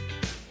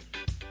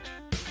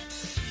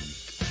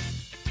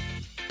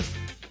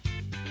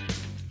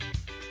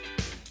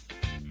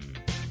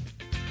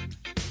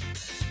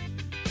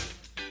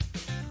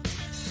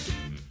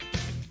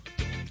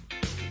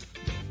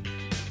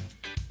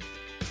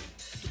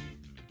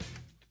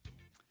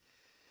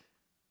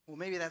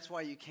maybe that's why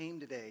you came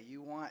today.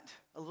 You want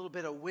a little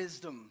bit of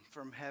wisdom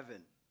from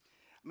heaven.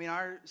 I mean,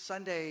 our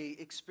Sunday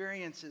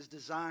experience is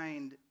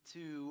designed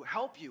to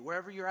help you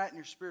wherever you're at in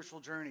your spiritual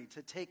journey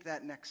to take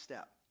that next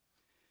step.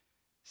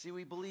 See,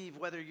 we believe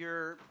whether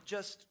you're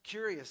just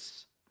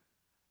curious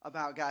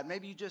about God,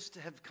 maybe you just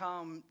have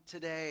come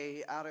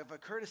today out of a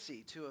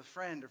courtesy to a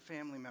friend or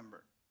family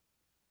member,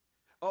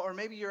 or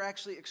maybe you're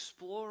actually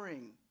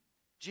exploring,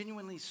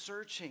 genuinely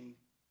searching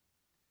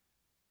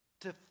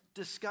to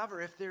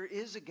discover if there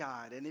is a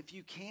God and if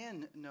you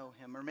can know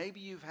him, or maybe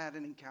you've had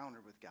an encounter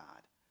with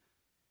God.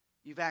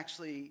 You've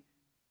actually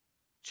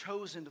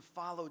chosen to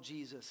follow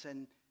Jesus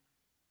and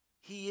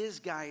he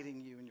is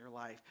guiding you in your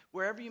life.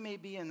 Wherever you may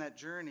be in that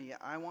journey,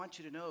 I want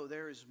you to know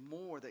there is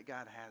more that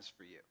God has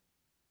for you.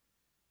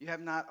 You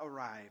have not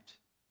arrived.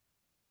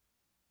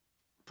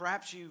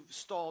 Perhaps you've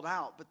stalled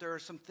out, but there are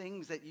some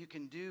things that you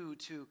can do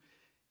to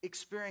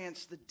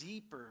experience the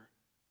deeper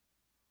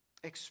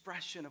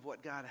expression of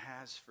what God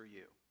has for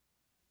you.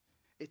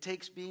 It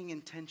takes being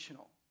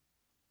intentional.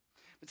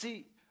 But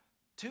see,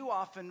 too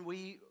often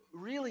we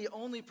really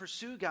only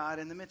pursue God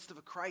in the midst of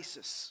a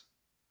crisis.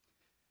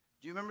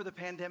 Do you remember the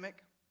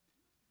pandemic?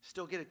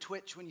 Still get a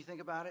twitch when you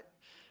think about it?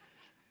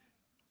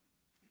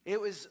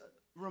 It was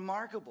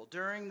remarkable.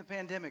 During the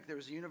pandemic, there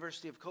was a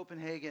University of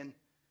Copenhagen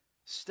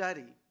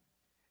study,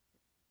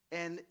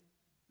 and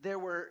there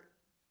were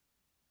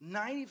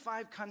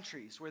 95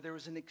 countries where there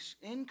was an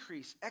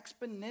increase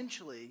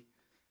exponentially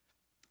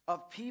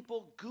of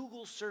people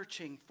Google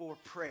searching for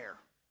prayer.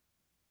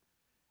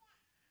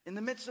 In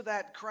the midst of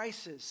that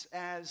crisis,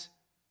 as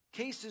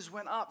cases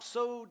went up,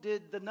 so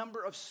did the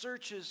number of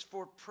searches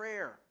for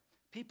prayer.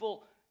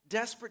 People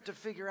desperate to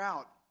figure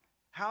out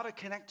how to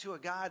connect to a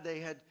God they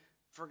had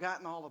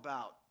forgotten all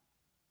about.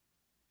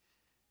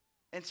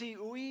 And see,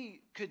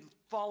 we could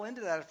fall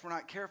into that if we're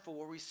not careful,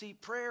 where we see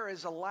prayer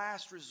as a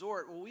last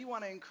resort. Well, we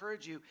want to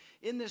encourage you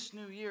in this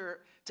new year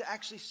to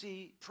actually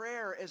see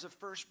prayer as a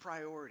first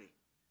priority.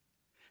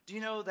 Do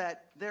you know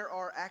that there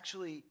are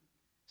actually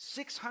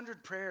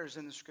 600 prayers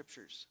in the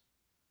scriptures?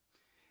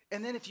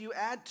 And then if you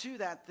add to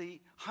that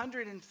the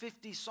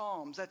 150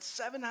 psalms, that's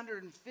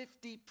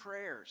 750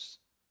 prayers.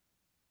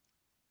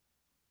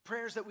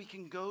 Prayers that we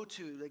can go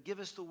to that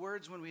give us the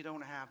words when we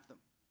don't have them.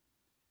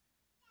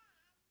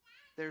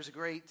 There's a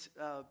great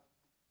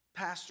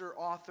pastor,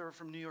 author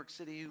from New York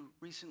City who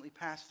recently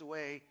passed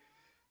away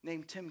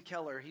named Tim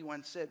Keller. He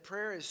once said,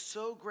 prayer is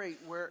so great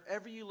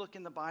wherever you look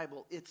in the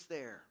Bible, it's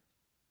there.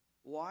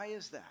 Why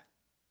is that?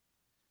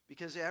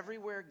 Because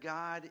everywhere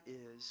God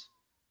is,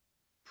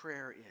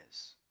 prayer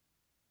is.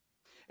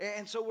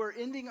 And so we're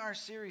ending our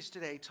series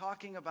today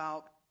talking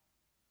about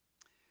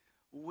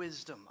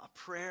wisdom, a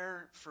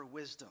prayer for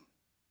wisdom.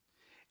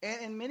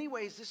 And in many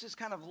ways, this is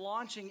kind of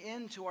launching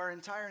into our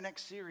entire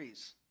next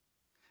series.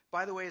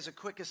 By the way, as a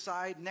quick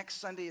aside, next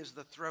Sunday is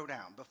the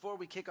throwdown. Before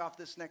we kick off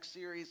this next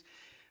series,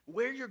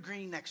 wear your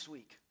green next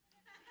week.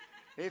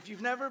 If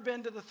you've never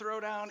been to the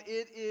throwdown,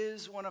 it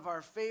is one of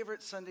our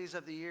favorite Sundays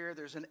of the year.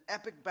 There's an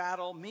epic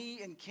battle,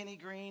 me and Kenny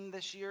Green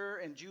this year,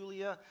 and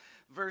Julia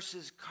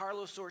versus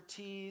Carlos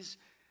Ortiz.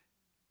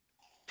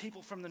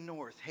 People from the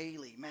north,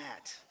 Haley,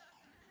 Matt,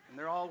 and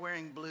they're all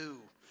wearing blue.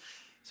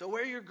 So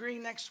wear your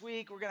green next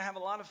week. We're going to have a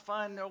lot of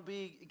fun. There'll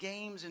be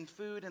games and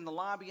food in the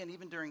lobby and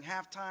even during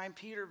halftime.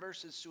 Peter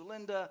versus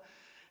Sulinda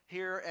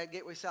here at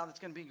Gateway South. It's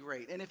going to be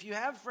great. And if you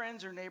have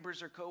friends or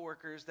neighbors or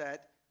coworkers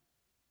that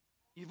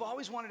you've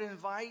always wanted to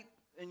invite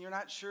and you're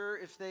not sure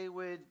if they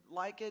would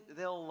like it,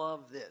 they'll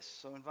love this.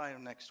 So invite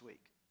them next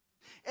week.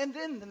 And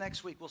then the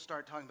next week we'll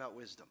start talking about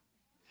wisdom.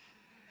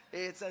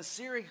 It's a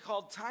series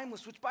called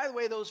Timeless, which, by the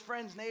way, those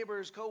friends,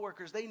 neighbors,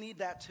 coworkers, they need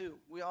that too.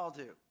 We all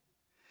do.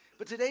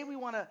 But today we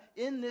want to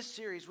end this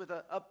series with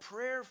a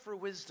prayer for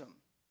wisdom.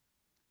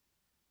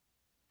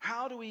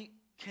 How do we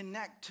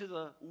connect to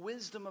the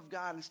wisdom of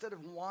God instead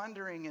of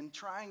wandering and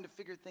trying to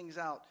figure things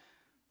out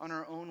on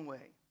our own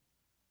way?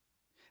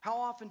 How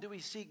often do we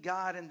seek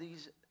God in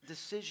these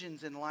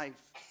decisions in life,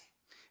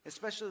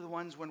 especially the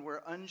ones when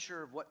we're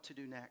unsure of what to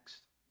do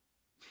next?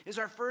 Is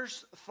our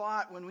first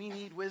thought when we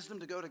need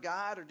wisdom to go to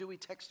God, or do we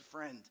text a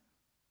friend?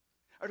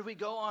 Or do we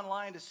go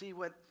online to see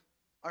what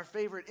our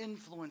favorite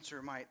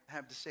influencer might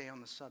have to say on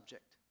the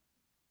subject?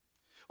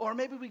 Or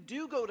maybe we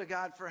do go to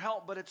God for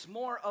help, but it's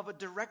more of a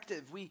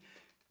directive. We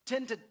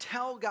tend to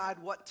tell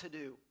God what to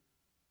do.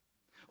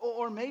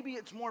 Or maybe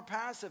it's more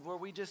passive, where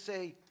we just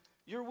say,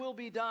 your will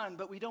be done,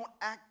 but we don't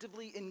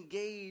actively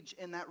engage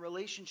in that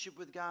relationship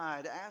with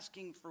God,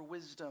 asking for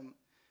wisdom,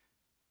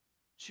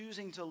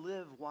 choosing to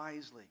live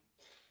wisely.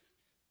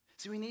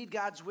 See, we need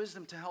God's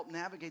wisdom to help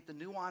navigate the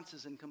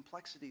nuances and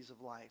complexities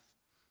of life.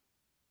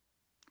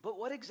 But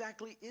what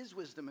exactly is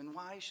wisdom, and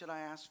why should I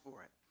ask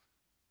for it?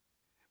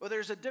 Well,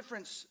 there's a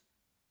difference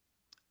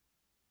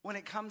when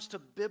it comes to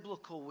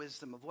biblical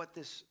wisdom of what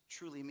this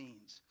truly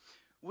means.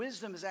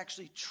 Wisdom is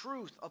actually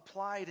truth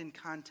applied in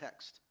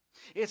context.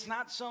 It's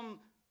not some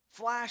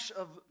flash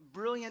of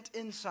brilliant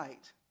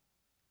insight.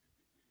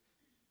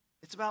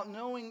 It's about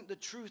knowing the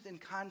truth in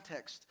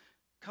context,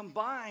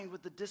 combined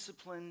with the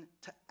discipline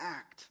to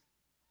act.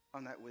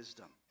 on that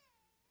wisdom.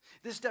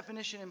 This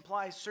definition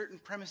implies certain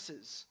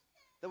premises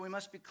that we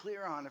must be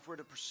clear on if we're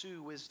to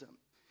pursue wisdom.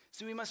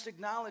 So we must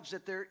acknowledge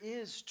that there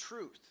is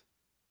truth.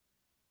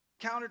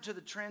 Counter to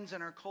the trends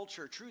in our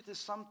culture, truth is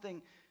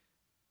something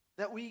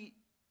that we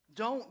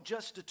don't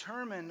just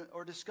determine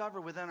or discover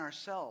within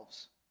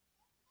ourselves.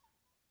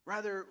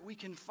 Rather, we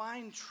can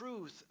find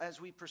truth as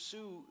we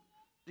pursue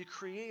the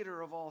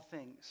creator of all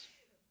things.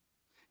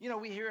 You know,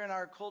 we hear in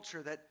our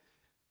culture that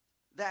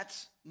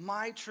that's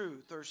my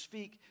truth, or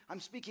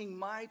I'm speaking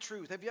my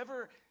truth. Have you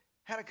ever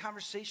had a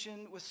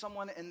conversation with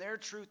someone and their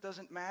truth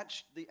doesn't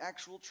match the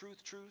actual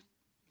truth?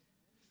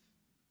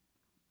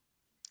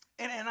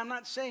 And I'm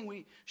not saying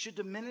we should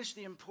diminish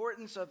the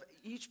importance of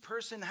each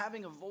person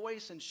having a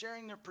voice and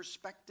sharing their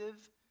perspective.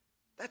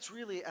 That's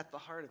really at the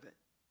heart of it.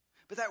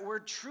 But that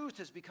word truth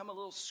has become a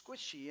little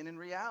squishy, and in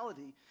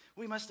reality,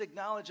 we must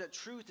acknowledge that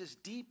truth is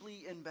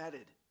deeply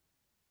embedded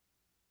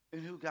in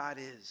who God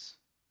is,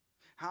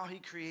 how he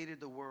created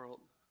the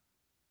world,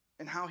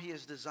 and how he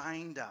has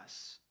designed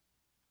us,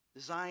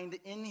 designed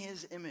in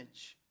his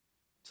image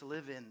to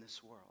live in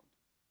this world.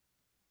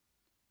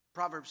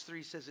 Proverbs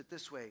 3 says it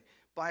this way: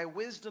 by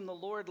wisdom the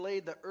Lord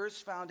laid the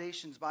earth's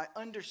foundations, by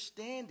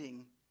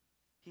understanding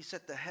he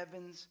set the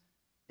heavens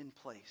in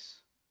place.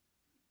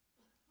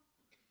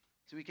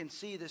 So we can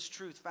see this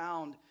truth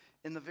found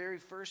in the very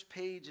first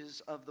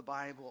pages of the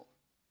Bible.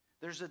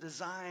 There's a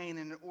design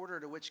and an order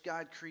to which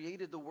God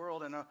created the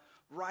world and a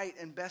right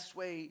and best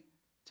way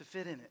to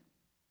fit in it.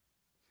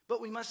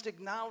 But we must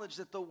acknowledge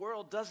that the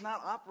world does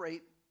not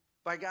operate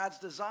by God's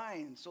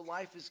design, so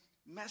life is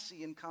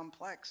messy and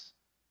complex.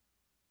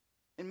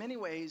 In many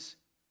ways,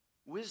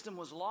 wisdom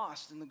was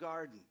lost in the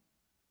garden.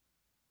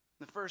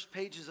 In the first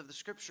pages of the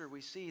scripture,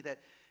 we see that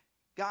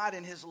God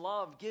in his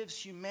love gives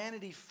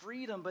humanity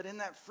freedom, but in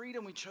that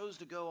freedom we chose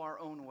to go our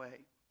own way.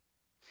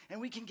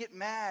 And we can get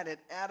mad at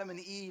Adam and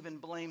Eve and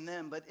blame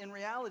them, but in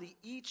reality,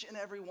 each and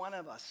every one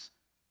of us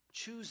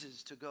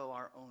chooses to go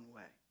our own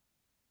way.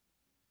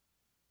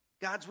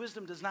 God's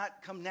wisdom does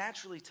not come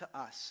naturally to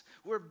us.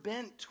 We're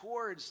bent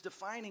towards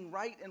defining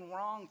right and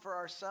wrong for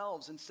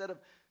ourselves instead of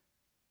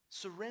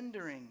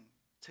surrendering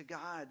to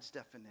God's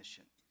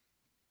definition.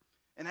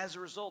 And as a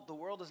result, the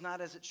world is not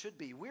as it should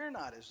be. We're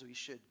not as we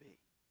should be.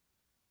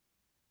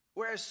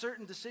 Whereas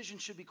certain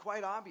decisions should be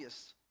quite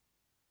obvious.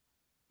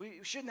 We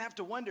shouldn't have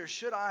to wonder,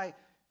 should I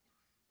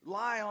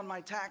lie on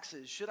my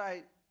taxes? Should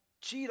I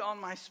cheat on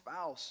my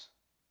spouse?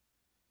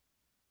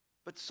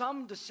 But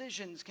some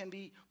decisions can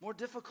be more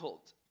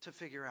difficult to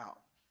figure out.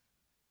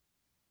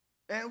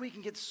 And we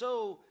can get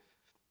so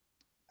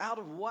out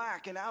of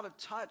whack and out of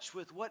touch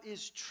with what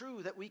is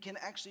true that we can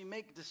actually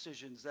make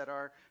decisions that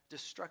are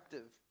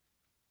destructive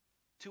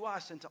to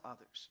us and to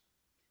others.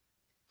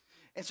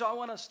 And so I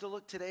want us to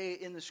look today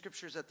in the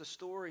scriptures at the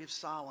story of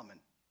Solomon.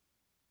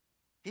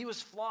 He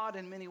was flawed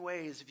in many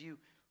ways if you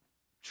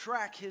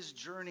track his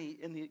journey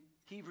in the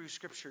Hebrew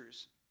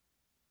scriptures.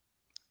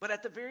 But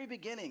at the very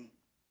beginning,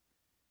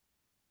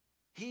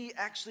 he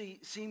actually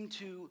seemed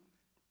to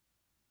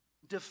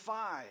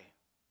defy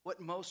what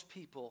most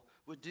people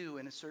would do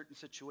in a certain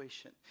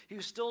situation. He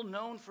was still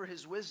known for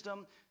his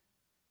wisdom.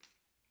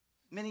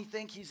 Many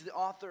think he's the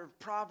author of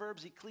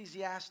Proverbs,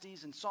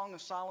 Ecclesiastes, and Song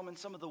of Solomon,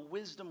 some of the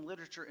wisdom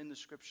literature in the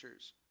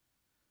scriptures.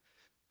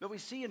 But we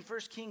see in 1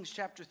 Kings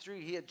chapter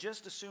 3, he had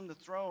just assumed the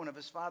throne of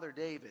his father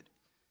David.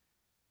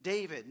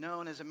 David,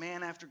 known as a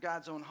man after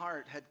God's own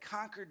heart, had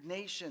conquered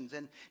nations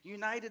and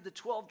united the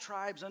 12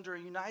 tribes under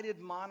a united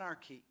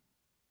monarchy.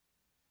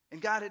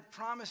 And God had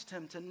promised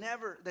him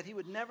that he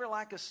would never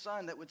lack a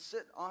son that would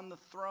sit on the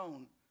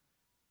throne.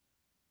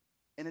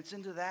 And it's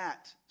into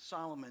that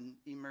Solomon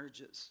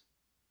emerges.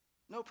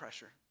 No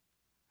pressure,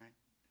 right?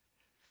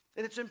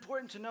 And it's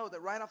important to note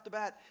that right off the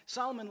bat,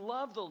 Solomon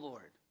loved the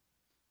Lord.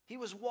 He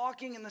was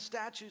walking in the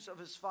statutes of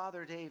his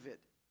father David.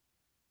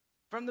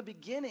 From the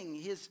beginning,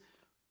 his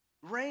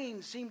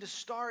reign seemed to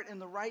start in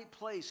the right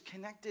place,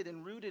 connected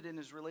and rooted in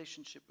his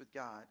relationship with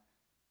God.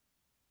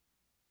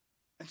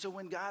 And so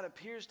when God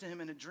appears to him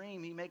in a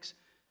dream, he makes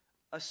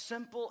a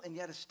simple and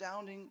yet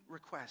astounding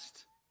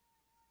request.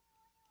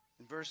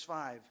 In verse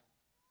 5,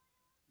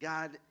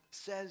 God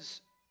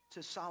says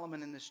to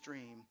Solomon in this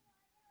dream,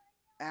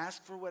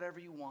 ask for whatever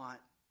you want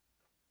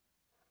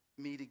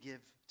me to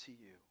give to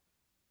you.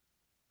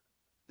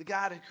 The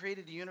God who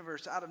created the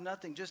universe out of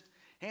nothing just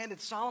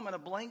handed Solomon a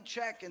blank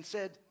check and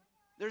said,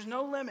 there's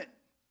no limit.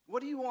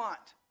 What do you want?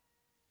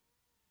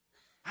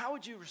 How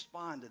would you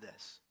respond to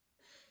this?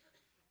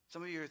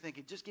 Some of you are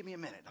thinking, just give me a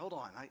minute. Hold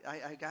on.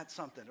 I got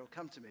something. It'll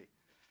come to me.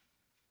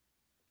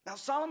 Now,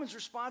 Solomon's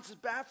response is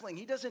baffling.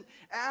 He doesn't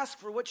ask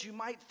for what you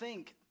might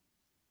think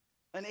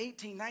an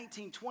 18,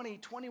 19, 20,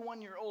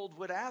 21-year-old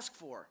would ask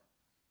for.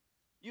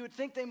 You would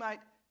think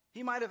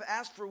he might have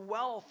asked for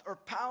wealth or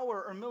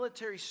power or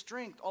military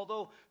strength,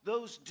 although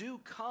those do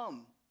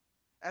come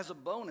as a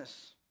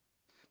bonus.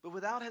 But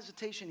without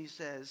hesitation, he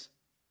says,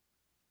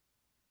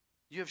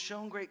 you have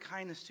shown great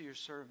kindness to your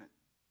servant,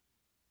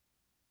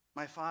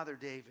 my father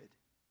David,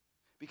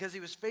 because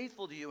he was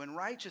faithful to you and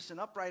righteous and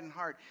upright in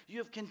heart. You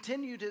have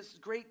continued his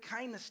great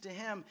kindness to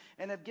him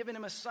and have given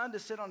him a son to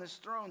sit on his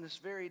throne this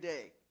very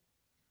day.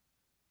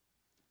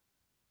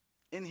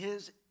 In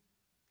his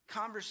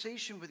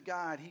conversation with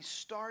God, he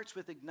starts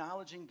with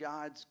acknowledging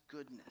God's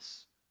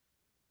goodness,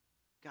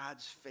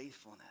 God's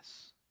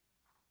faithfulness.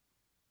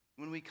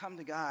 When we come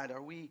to God,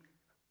 are we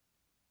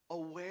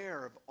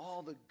aware of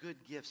all the good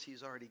gifts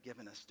he's already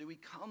given us? Do we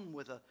come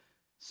with a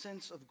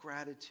sense of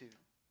gratitude?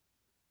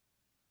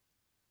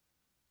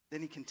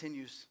 Then he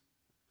continues,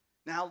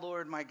 now,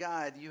 Lord, my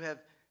God, you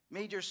have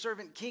made your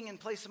servant king in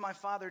place of my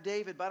father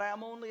David, but I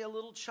am only a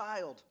little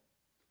child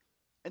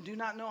and do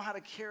not know how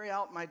to carry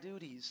out my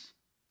duties.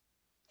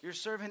 Your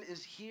servant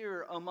is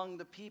here among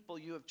the people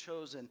you have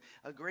chosen,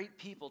 a great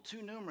people,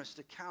 too numerous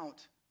to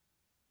count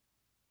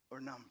or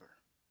number.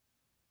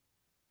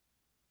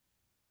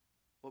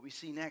 What we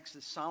see next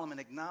is Solomon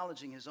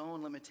acknowledging his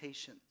own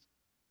limitations.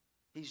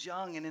 He's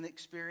young and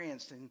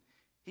inexperienced, and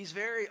he's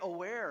very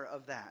aware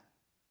of that.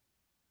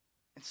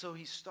 And so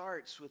he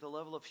starts with a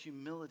level of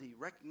humility,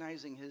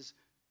 recognizing his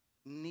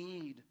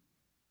need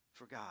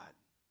for God.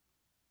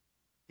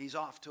 He's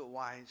off to a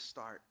wise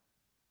start.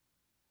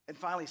 And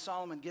finally,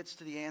 Solomon gets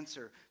to the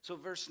answer. So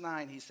verse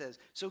 9, he says,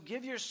 so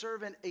give your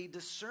servant a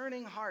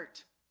discerning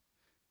heart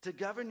to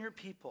govern your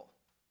people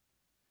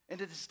and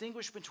to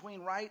distinguish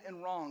between right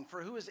and wrong,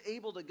 for who is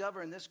able to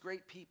govern this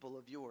great people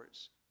of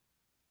yours?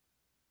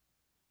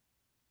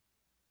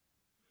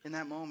 In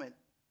that moment,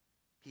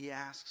 he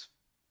asks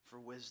for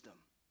wisdom.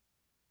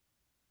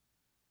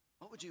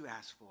 What would you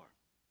ask for?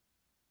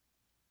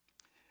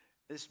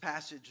 This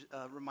passage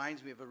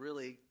reminds me of a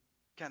really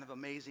kind of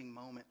amazing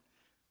moment.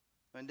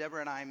 When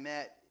Deborah and I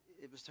met,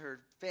 it was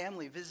her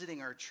family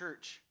visiting our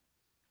church.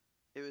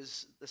 It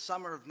was the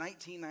summer of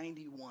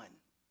 1991.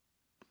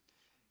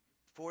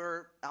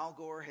 Before Al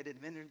Gore had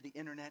invented the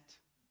internet,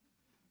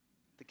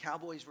 the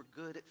Cowboys were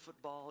good at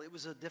football. It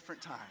was a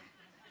different time.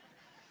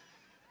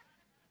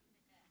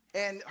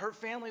 And her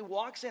family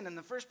walks in, and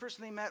the first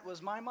person they met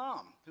was my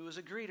mom, who was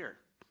a greeter.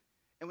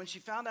 And when she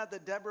found out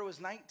that Deborah was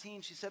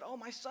 19, she said, oh,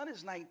 my son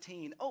is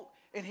 19. Oh,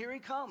 and here he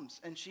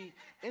comes. And she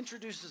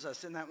introduces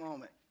us in that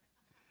moment.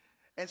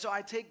 And so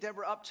I take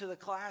Deborah up to the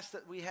class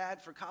that we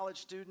had for college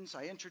students.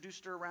 I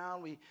introduced her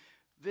around. We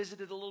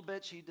visited a little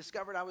bit. She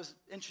discovered I was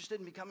interested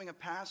in becoming a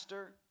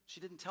pastor. She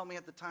didn't tell me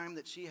at the time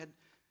that she had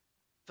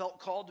felt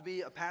called to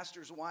be a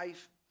pastor's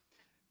wife.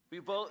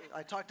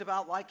 I talked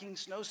about liking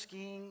snow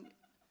skiing.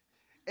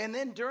 And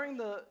then during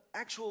the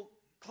actual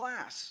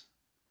class,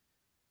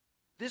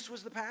 this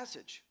was the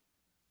passage.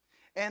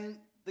 And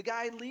the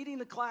guy leading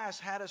the class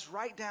had us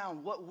write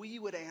down what we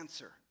would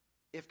answer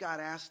if God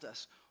asked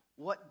us,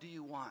 what do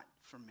you want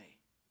from me?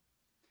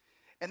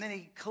 And then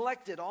he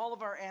collected all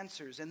of our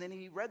answers, and then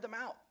he read them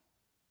out.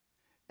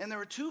 And there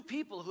were two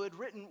people who had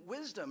written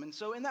wisdom. And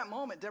so in that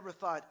moment, Deborah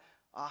thought,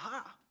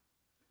 aha,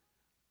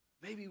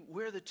 maybe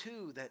we're the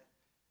two that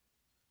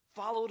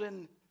followed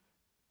in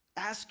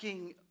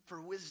asking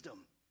for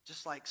wisdom,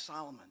 just like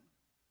Solomon.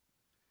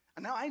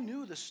 And now I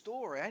knew the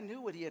story. I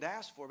knew what he had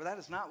asked for, but that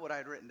is not what I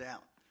had written down.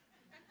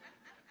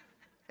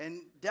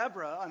 And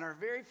Deborah, on our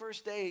very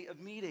first day of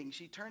meeting,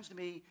 she turns to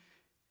me,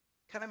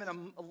 kind of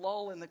in a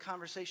lull in the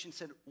conversation,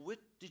 said, what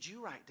did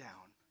you write down?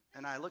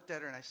 And I looked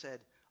at her and I said,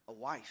 a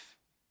wife.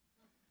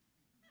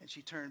 And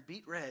she turned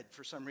beet red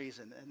for some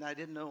reason, and I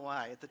didn't know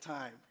why at the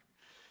time.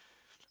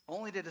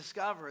 Only to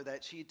discover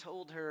that she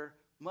told her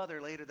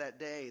mother later that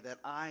day that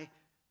I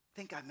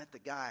think I met the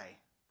guy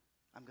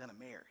I'm going to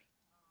marry.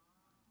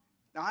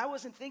 Now, I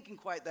wasn't thinking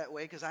quite that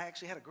way because I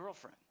actually had a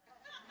girlfriend.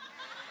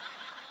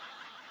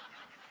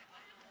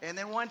 And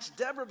then once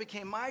Deborah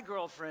became my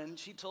girlfriend,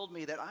 she told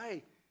me that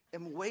I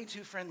am way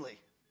too friendly.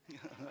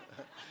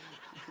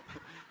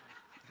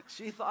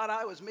 She thought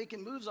I was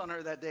making moves on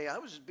her that day. I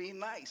was just being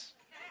nice.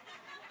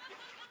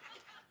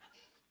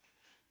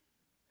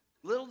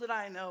 Little did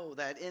I know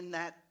that in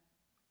that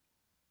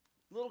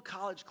little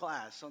college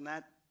class on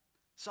that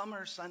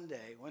summer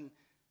Sunday, when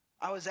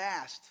I was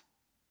asked,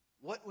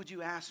 what would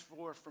you ask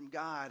for from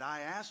God?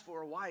 I asked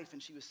for a wife,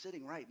 and she was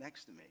sitting right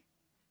next to me.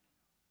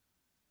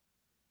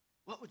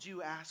 What would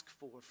you ask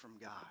for from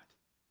God?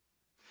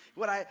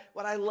 What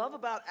I love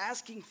about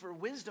asking for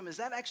wisdom is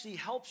that actually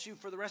helps you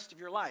for the rest of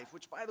your life,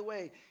 which, by the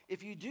way,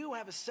 if you do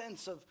have a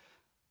sense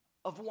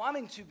of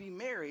wanting to be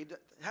married,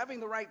 having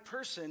the right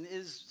person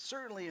is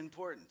certainly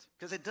important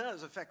because it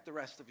does affect the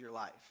rest of your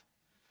life.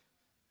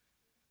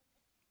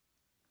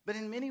 But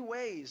in many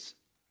ways,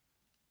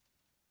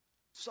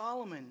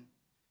 Solomon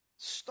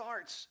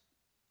starts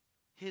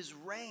his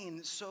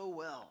reign so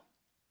well.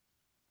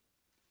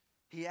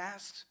 He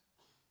asks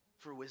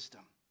for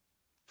wisdom,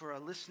 for a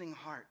listening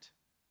heart,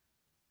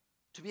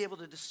 to be able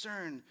to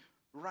discern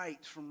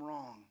right from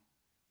wrong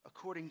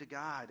according to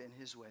God and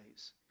his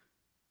ways.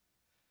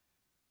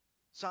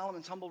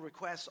 Solomon's humble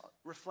request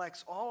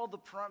reflects all the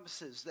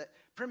premises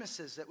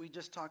that we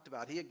just talked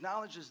about. He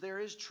acknowledges there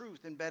is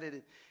truth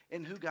embedded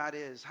in who God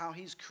is, how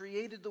he's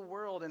created the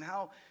world, and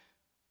how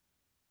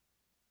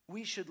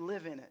we should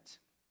live in it.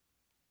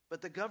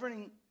 But the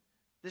governing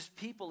This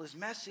people is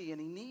messy, and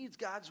he needs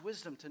God's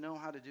wisdom to know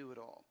how to do it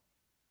all.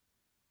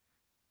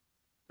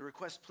 The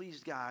request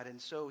pleased God,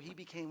 and so he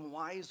became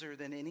wiser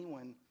than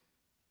anyone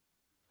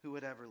who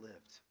had ever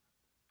lived.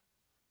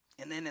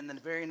 And then in the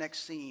very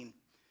next scene,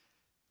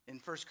 in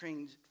 1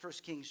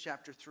 Kings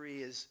chapter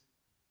 3, is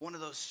one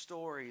of those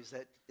stories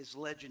that is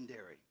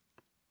legendary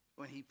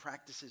when he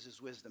practices his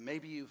wisdom.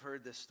 Maybe you've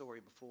heard this story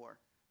before.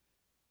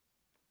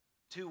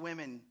 Two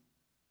women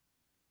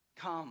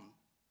come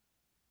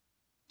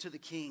to the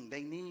king.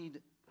 They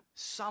need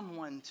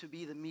someone to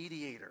be the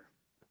mediator.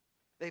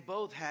 They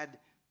both had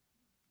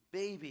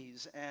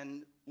babies,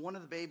 and one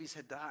of the babies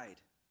had died.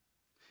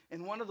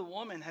 And one of the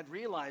women had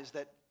realized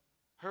that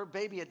her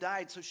baby had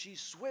died, so she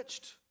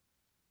switched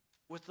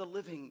with the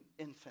living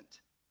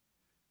infant.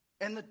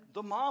 And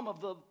the mom of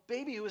the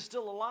baby who was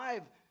still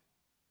alive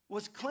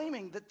was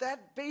claiming that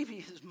that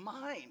baby is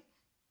mine.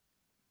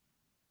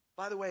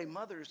 By the way,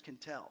 mothers can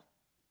tell,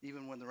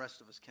 even when the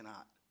rest of us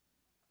cannot.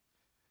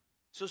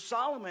 So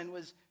Solomon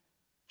was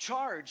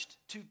charged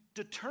to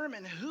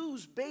determine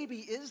whose baby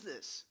is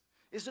this.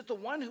 Is it the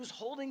one who's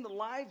holding the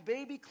live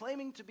baby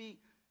claiming to be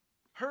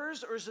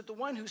hers, or is it the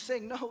one who's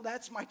saying, no,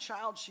 that's my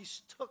child she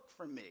took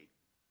from me?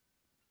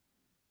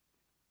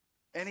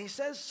 And he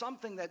says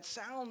something that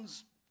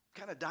sounds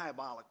kind of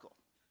diabolical.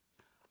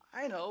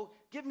 I know,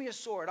 give me a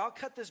sword. I'll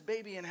cut this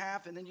baby in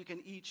half, and then you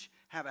can each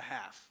have a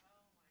half.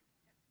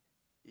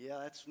 Yeah,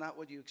 that's not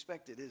what you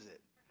expected, is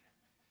it?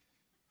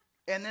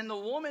 And then the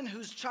woman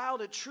whose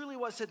child it truly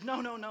was said,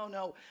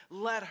 no,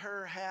 let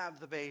her have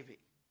the baby.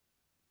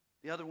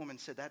 The other woman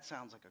said, that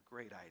sounds like a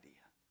great idea.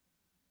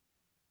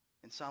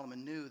 And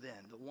Solomon knew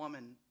then the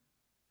woman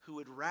who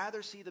would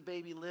rather see the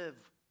baby live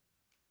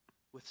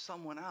with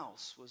someone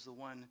else was the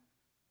one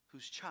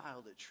whose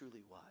child it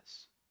truly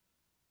was.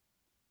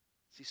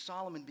 See,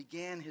 Solomon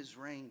began his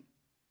reign.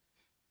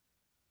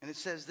 And it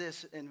says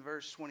this in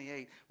verse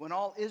 28. When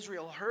all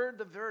Israel heard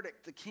the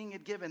verdict the king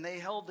had given, they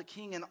held the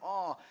king in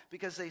awe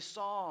because they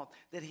saw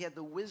that he had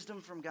the wisdom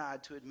from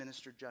God to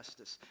administer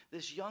justice.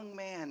 This young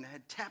man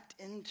had tapped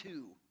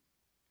into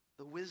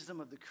the wisdom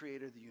of the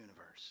creator of the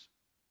universe.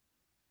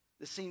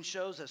 The scene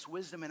shows us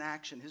wisdom in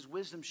action. His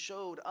wisdom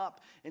showed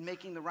up in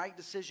making the right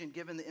decision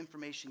given the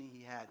information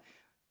he had.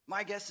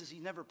 My guess is he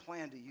never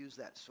planned to use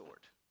that sword.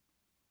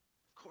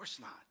 Of course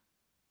not.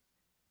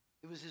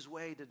 It was his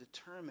way to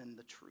determine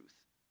the truth.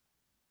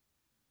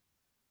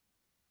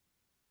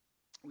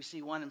 We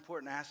see one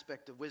important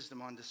aspect of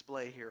wisdom on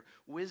display here.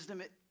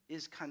 Wisdom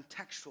is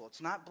contextual.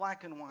 It's not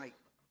black and white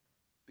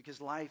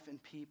because life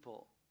and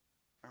people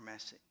are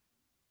messy.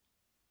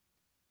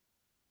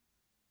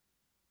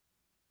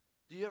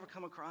 Do you ever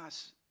come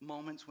across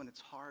moments when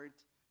it's hard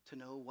to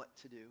know what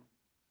to do?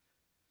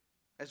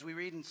 As we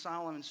read in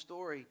Solomon's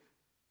story,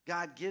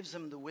 God gives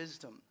him the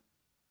wisdom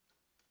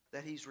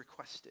that he's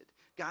requested.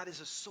 God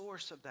is a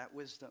source of that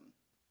wisdom.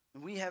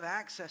 And we have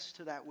access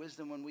to that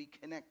wisdom when we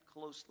connect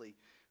closely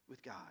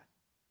with God.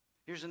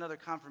 Here's another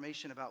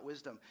confirmation about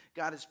wisdom.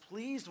 God is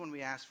pleased when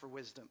we ask for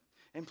wisdom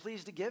and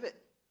pleased to give it.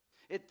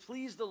 It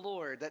pleased the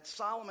Lord that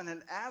Solomon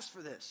had asked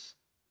for this.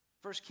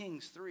 1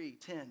 Kings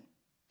 3:10.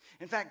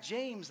 In fact,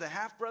 James, the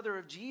half-brother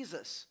of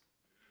Jesus,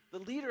 the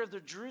leader of the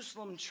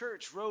Jerusalem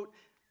church, wrote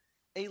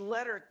a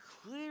letter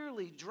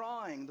clearly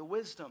drawing the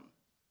wisdom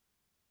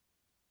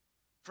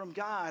from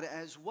God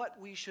as what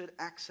we should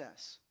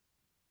access.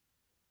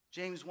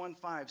 James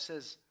 1:5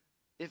 says,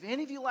 if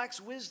any of you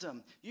lacks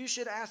wisdom, you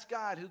should ask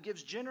God, who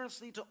gives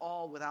generously to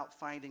all without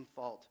finding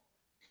fault,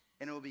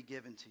 and it will be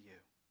given to you.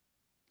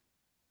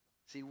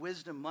 See,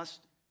 wisdom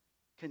must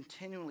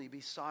continually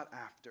be sought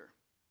after.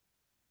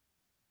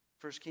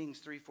 1 Kings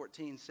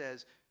 3:14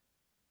 says,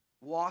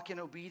 walk in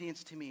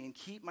obedience to me and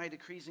keep my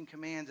decrees and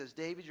commands as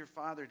David your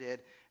father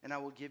did, and I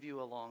will give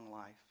you a long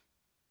life.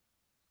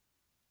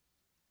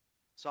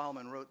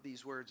 Solomon wrote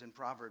these words in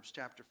Proverbs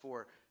chapter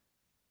 4.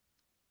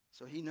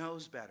 So he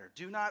knows better.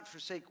 Do not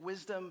forsake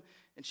wisdom,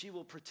 and she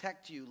will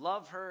protect you.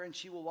 Love her, and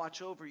she will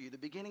watch over you. The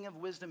beginning of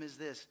wisdom is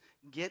this: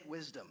 get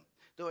wisdom.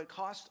 Though it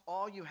costs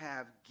all you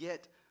have,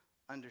 get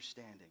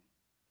understanding.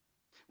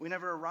 We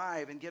never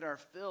arrive and get our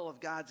fill of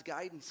God's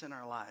guidance in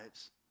our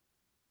lives.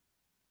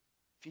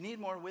 If you need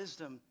more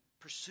wisdom,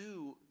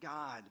 pursue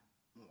God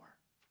more.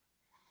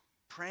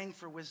 Praying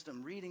for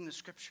wisdom, reading the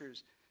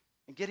scriptures,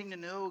 and getting to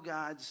know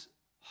God's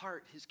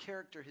heart, his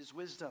character, his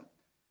wisdom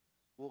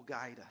will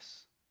guide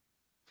us.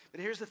 But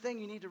here's the thing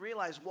you need to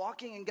realize.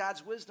 Walking in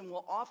God's wisdom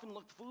will often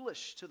look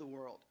foolish to the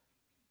world.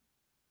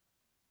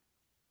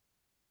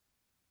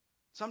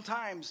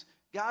 Sometimes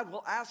God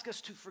will ask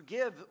us to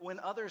forgive when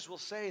others will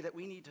say that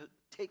we need to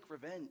take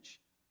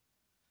revenge.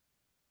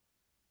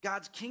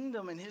 God's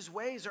kingdom and his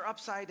ways are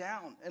upside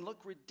down and look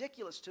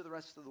ridiculous to the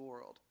rest of the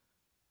world.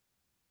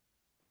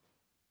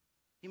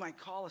 He might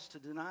call us to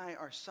deny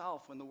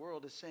ourselves when the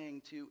world is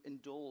saying to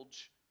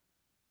indulge.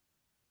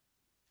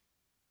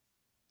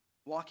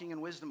 Walking in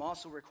wisdom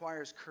also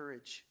requires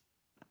courage,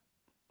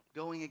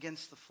 going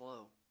against the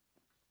flow,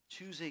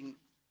 choosing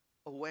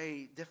a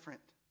way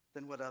different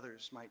than what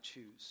others might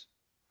choose.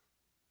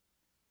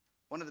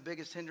 One of the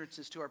biggest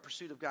hindrances to our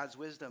pursuit of God's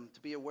wisdom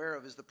to be aware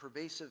of is the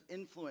pervasive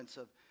influence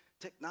of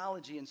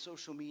technology and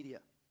social media.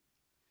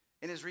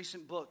 In his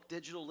recent book,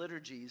 Digital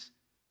Liturgies,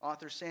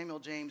 author Samuel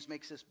James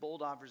makes this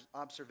bold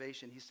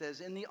observation. He says,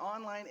 in the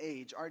online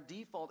age, our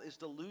default is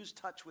to lose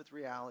touch with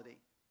reality.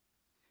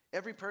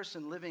 Every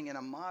person living in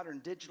a modern,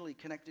 digitally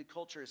connected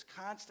culture is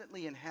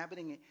constantly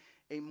inhabiting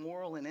a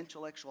moral and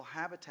intellectual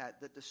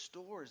habitat that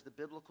distorts the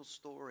biblical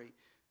story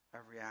of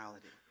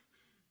reality.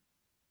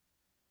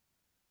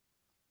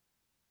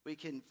 We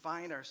can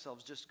find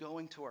ourselves just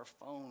going to our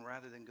phone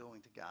rather than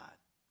going to God.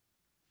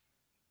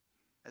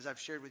 As I've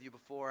shared with you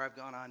before, I've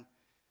gone on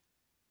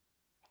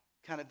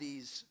kind of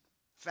these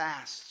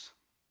fasts,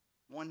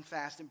 one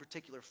fast in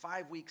particular,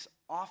 5 weeks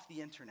off the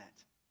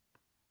internet.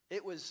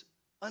 It was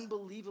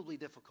unbelievably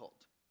difficult.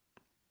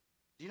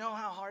 Do you know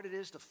how hard it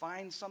is to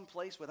find some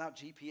place without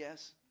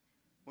GPS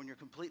when you're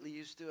completely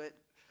used to it?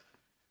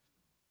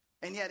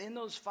 And yet in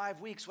those 5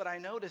 weeks, what I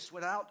noticed,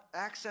 without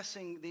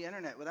accessing the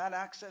internet, without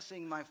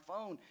accessing my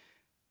phone,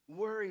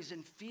 worries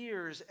and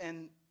fears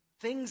and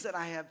things that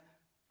I have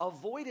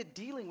avoided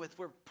dealing with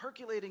were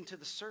percolating to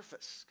the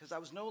surface because I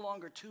was no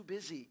longer too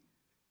busy,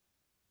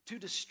 too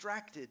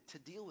distracted to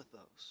deal with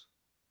those.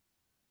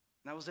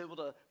 And I was able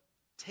to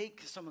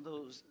take some of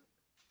those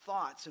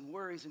thoughts and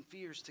worries and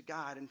fears to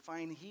God and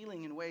find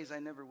healing in ways I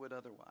never would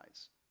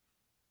otherwise.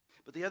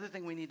 But the other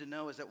thing we need to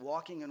know is that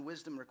walking in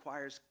wisdom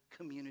requires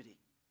community.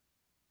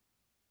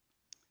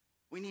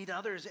 We need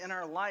others in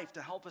our life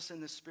to help us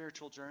in this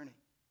spiritual journey.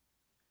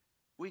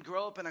 We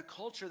grow up in a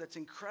culture that's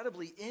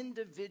incredibly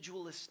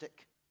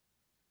individualistic,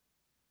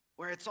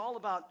 where it's all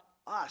about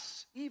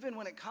us, even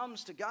when it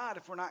comes to God,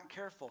 if we're not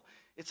careful.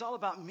 It's all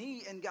about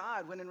me and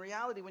God, when in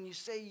reality, when you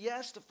say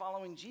yes to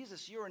following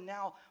Jesus, you are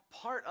now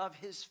part of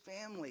his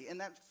family, and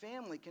that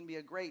family can be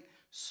a great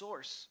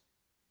source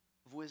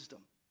of wisdom.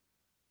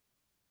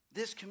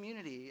 This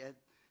community,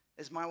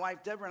 as my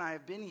wife Deborah and I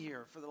have been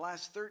here for the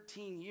last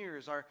 13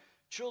 years, our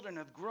children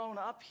have grown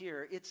up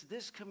here. It's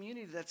this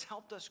community that's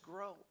helped us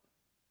grow,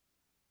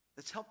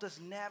 that's helped us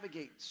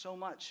navigate so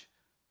much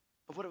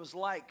of what it was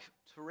like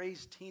to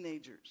raise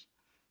teenagers,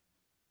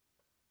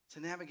 to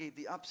navigate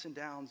the ups and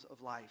downs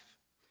of life.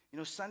 You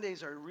know,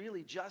 Sundays are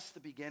really just the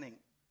beginning.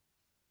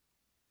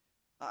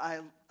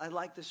 I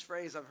like this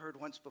phrase I've heard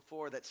once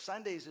before, that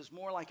Sundays is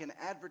more like an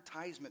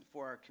advertisement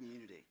for our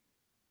community.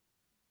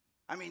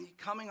 I mean,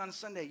 coming on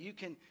Sunday, you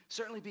can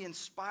certainly be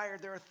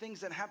inspired. There are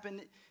things that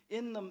happen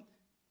in the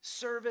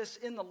service,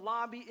 in the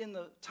lobby, in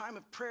the time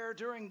of prayer,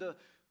 during the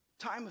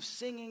time of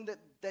singing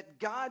that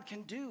God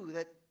can do,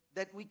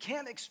 that we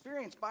can't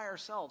experience by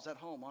ourselves at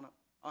home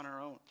on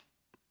our own.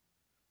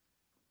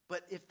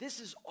 But if this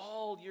is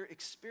all you're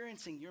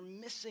experiencing, you're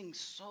missing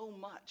so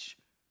much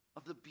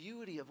of the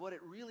beauty of what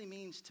it really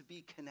means to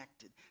be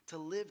connected, to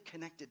live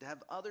connected, to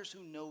have others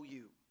who know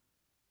you,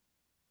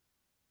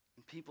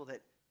 and people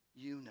that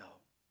you know.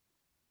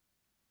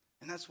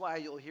 And that's why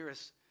you'll hear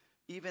us,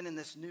 even in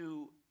this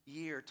new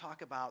year,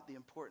 talk about the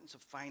importance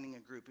of finding a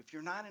group. If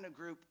you're not in a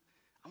group,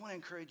 I want to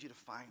encourage you to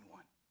find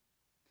one.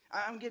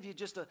 I'm going to give you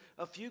just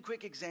a few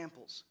quick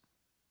examples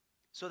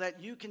so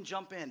that you can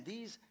jump in.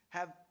 These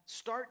have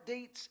start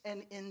dates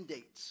and end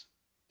dates.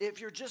 If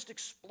you're just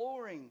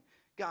exploring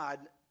God,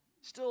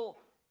 still,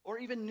 or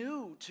even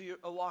new to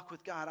a walk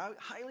with God, I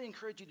highly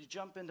encourage you to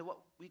jump into what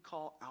we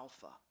call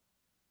Alpha.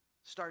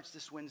 Starts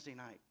this Wednesday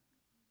night.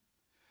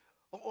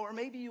 Or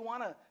maybe you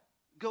want to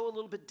go a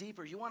little bit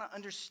deeper. You want to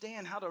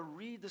understand how to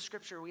read the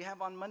scripture. We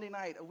have on Monday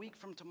night, a week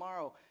from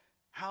tomorrow,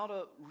 how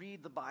to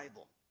read the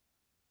Bible.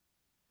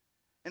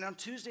 And on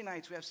Tuesday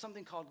nights, we have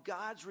something called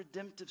God's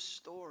Redemptive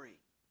Story,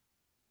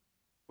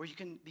 where you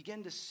can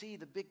begin to see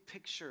the big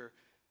picture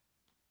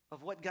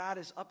of what God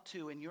is up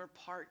to and your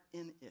part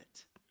in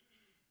it.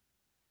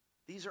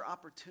 These are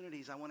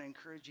opportunities I want to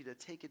encourage you to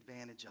take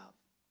advantage of.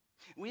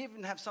 We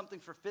even have something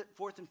for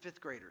 4th and 5th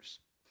graders.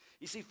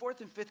 You see, 4th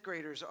and 5th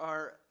graders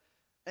are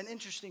an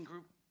interesting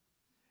group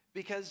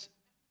because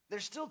they're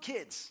still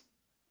kids,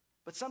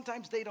 but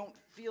sometimes they don't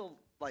feel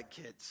like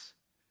kids.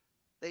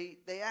 They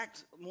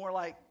act more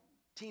like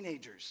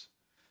teenagers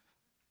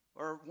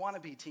or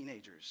wannabe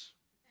teenagers.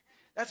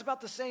 That's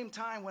about the same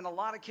time when a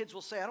lot of kids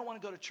will say, I don't want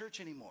to go to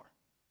church anymore.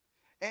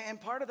 And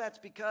part of that's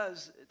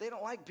because they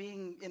don't like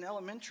being in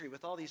elementary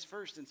with all these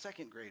 1st and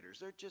 2nd graders.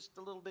 They're just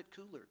a little bit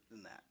cooler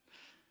than that.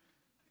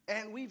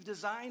 And we've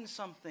designed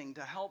something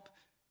to help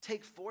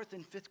take 4th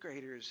and 5th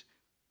graders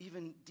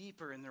even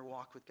deeper in their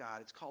walk with God.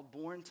 It's called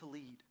Born to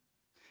Lead.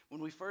 When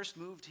we first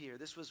moved here,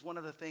 this was one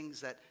of the things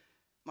that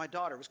my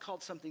daughter, was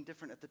called something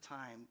different at the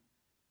time,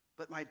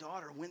 but my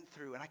daughter went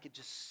through, and I could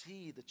just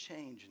see the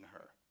change in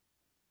her,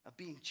 of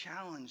being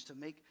challenged to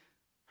make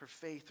her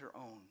faith her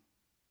own.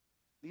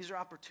 These are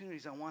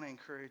opportunities I want to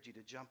encourage you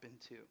to jump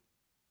into.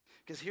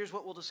 Because here's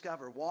what we'll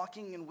discover.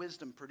 Walking in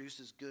wisdom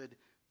produces good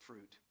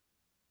fruit.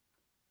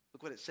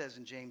 Look what it says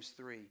in James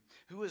 3.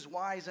 Who is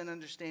wise and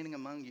understanding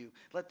among you?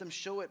 Let them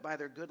show it by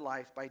their good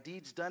life, by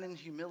deeds done in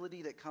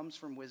humility that comes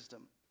from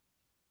wisdom.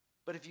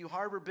 But if you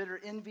harbor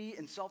bitter envy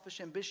and selfish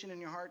ambition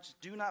in your hearts,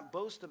 do not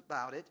boast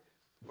about it,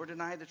 or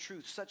deny the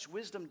truth. Such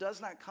wisdom does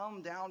not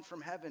come down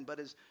from heaven, but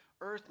is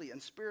earthly,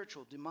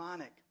 unspiritual,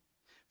 demonic.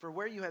 For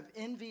where you have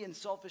envy and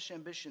selfish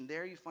ambition,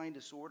 there you find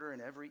disorder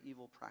and every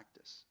evil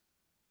practice.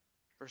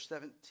 Verse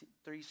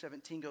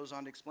 3:17 goes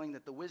on to explain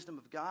that the wisdom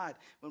of God,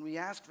 when we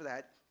ask for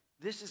that,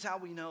 this is how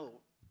we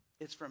know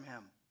it's from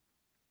him.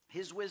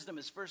 His wisdom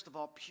is first of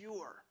all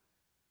pure,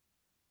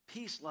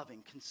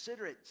 peace-loving,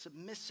 considerate,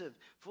 submissive,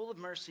 full of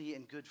mercy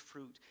and good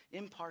fruit,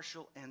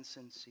 impartial and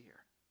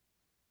sincere.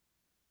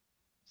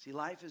 See,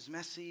 life is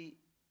messy.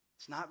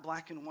 It's not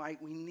black and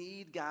white. We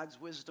need God's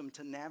wisdom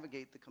to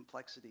navigate the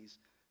complexities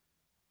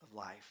of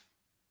life.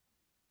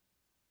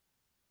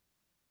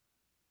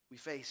 We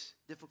face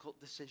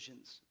difficult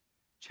decisions,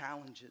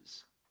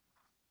 challenges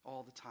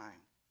all the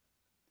time.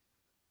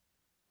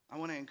 I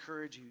want to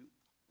encourage you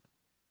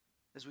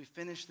as we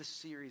finish this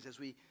series, as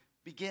we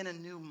begin a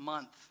new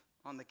month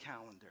on the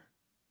calendar,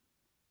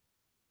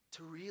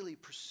 to really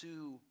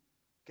pursue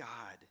God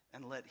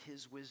and let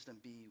his wisdom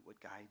be what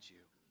guides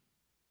you.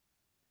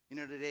 You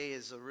know, today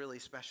is a really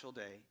special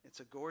day. It's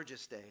a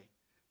gorgeous day,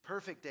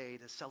 perfect day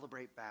to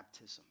celebrate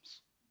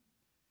baptisms.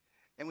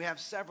 And we have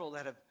several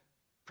that have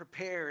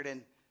prepared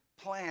and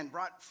planned,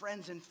 brought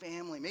friends and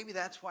family. Maybe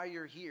that's why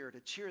you're here, to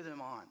cheer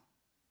them on.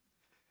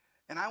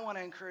 And I want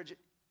to encourage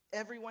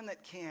everyone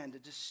that can to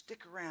just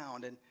stick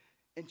around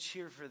and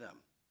cheer for them.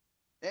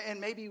 And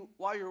maybe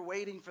while you're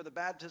waiting for the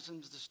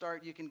baptisms to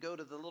start, you can go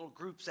to the little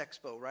groups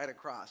expo right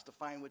across to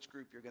find which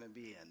group you're going to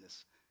be in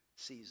this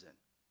season.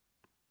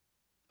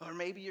 Or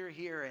maybe you're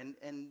here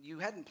and you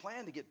hadn't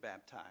planned to get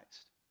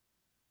baptized.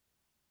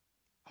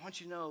 I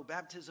want you to know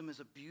baptism is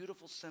a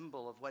beautiful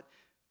symbol of what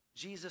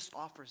Jesus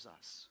offers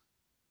us.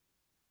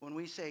 When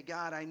we say,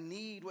 God, I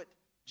need what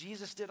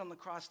Jesus did on the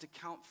cross to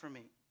count for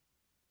me.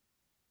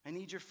 I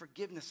need your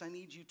forgiveness. I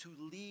need you to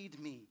lead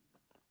me.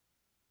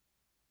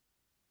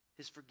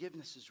 His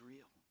forgiveness is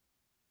real.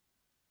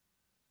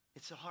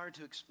 It's so hard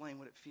to explain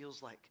what it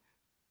feels like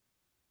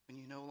when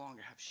you no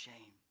longer have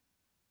shame.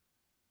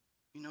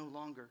 You no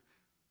longer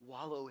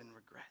wallow in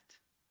regret.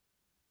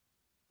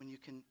 When you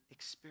can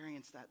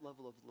experience that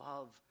level of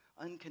love,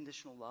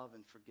 unconditional love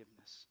and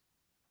forgiveness.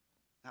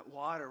 That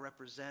water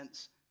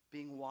represents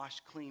being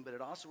washed clean, but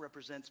it also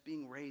represents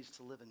being raised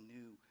to live a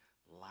new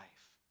life.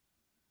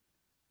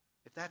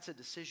 If that's a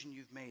decision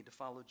you've made to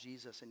follow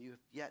Jesus and you have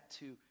yet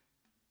to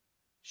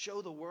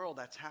show the world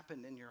that's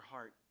happened in your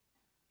heart,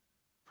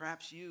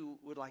 perhaps you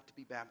would like to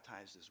be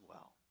baptized as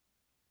well.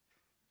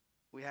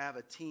 We have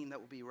a team that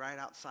will be right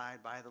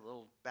outside by the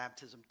little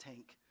baptism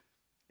tank.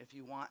 If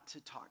you want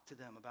to talk to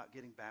them about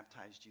getting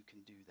baptized, you can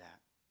do that.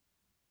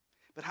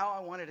 But how I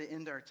wanted to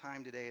end our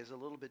time today is a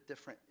little bit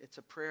different. It's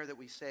a prayer that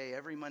we say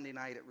every Monday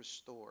night at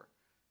Restore,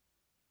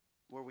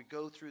 where we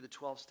go through the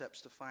 12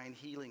 steps to find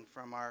healing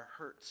from our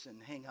hurts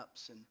and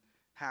hang-ups and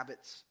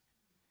habits.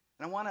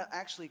 And I want to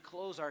actually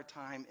close our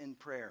time in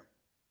prayer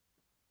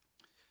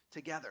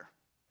together.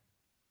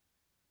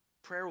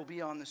 Prayer will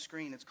be on the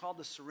screen. It's called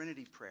the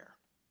Serenity Prayer.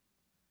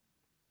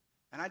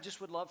 And I just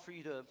would love for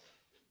you to,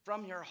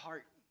 from your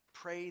heart,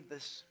 pray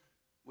this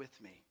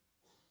with me.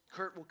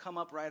 Kurt will come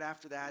up right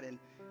after that and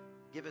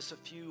give us a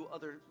few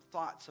other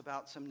thoughts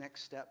about some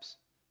next steps.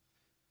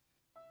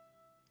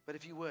 But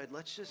if you would,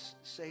 let's just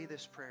say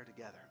this prayer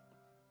together.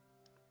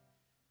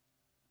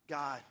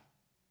 God,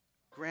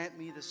 grant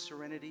me the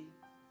serenity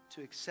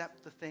to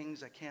accept the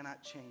things I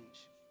cannot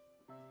change,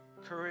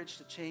 courage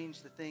to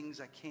change the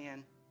things I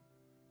can,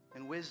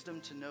 and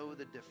wisdom to know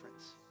the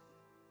difference.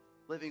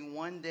 Living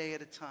one day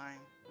at a time,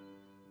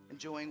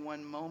 enjoying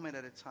one moment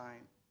at a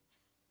time,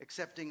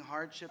 accepting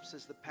hardships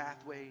as the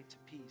pathway to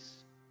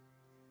peace,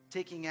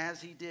 taking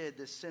as he did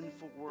this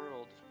sinful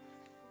world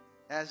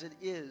as it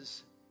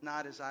is,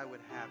 not as I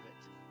would have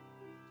it,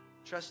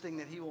 trusting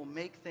that he will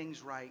make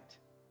things right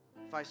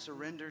if I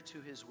surrender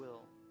to his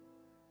will,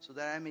 so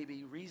that I may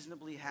be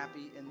reasonably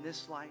happy in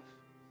this life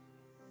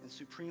and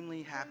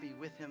supremely happy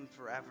with him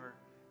forever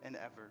and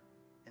ever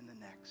in the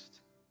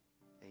next.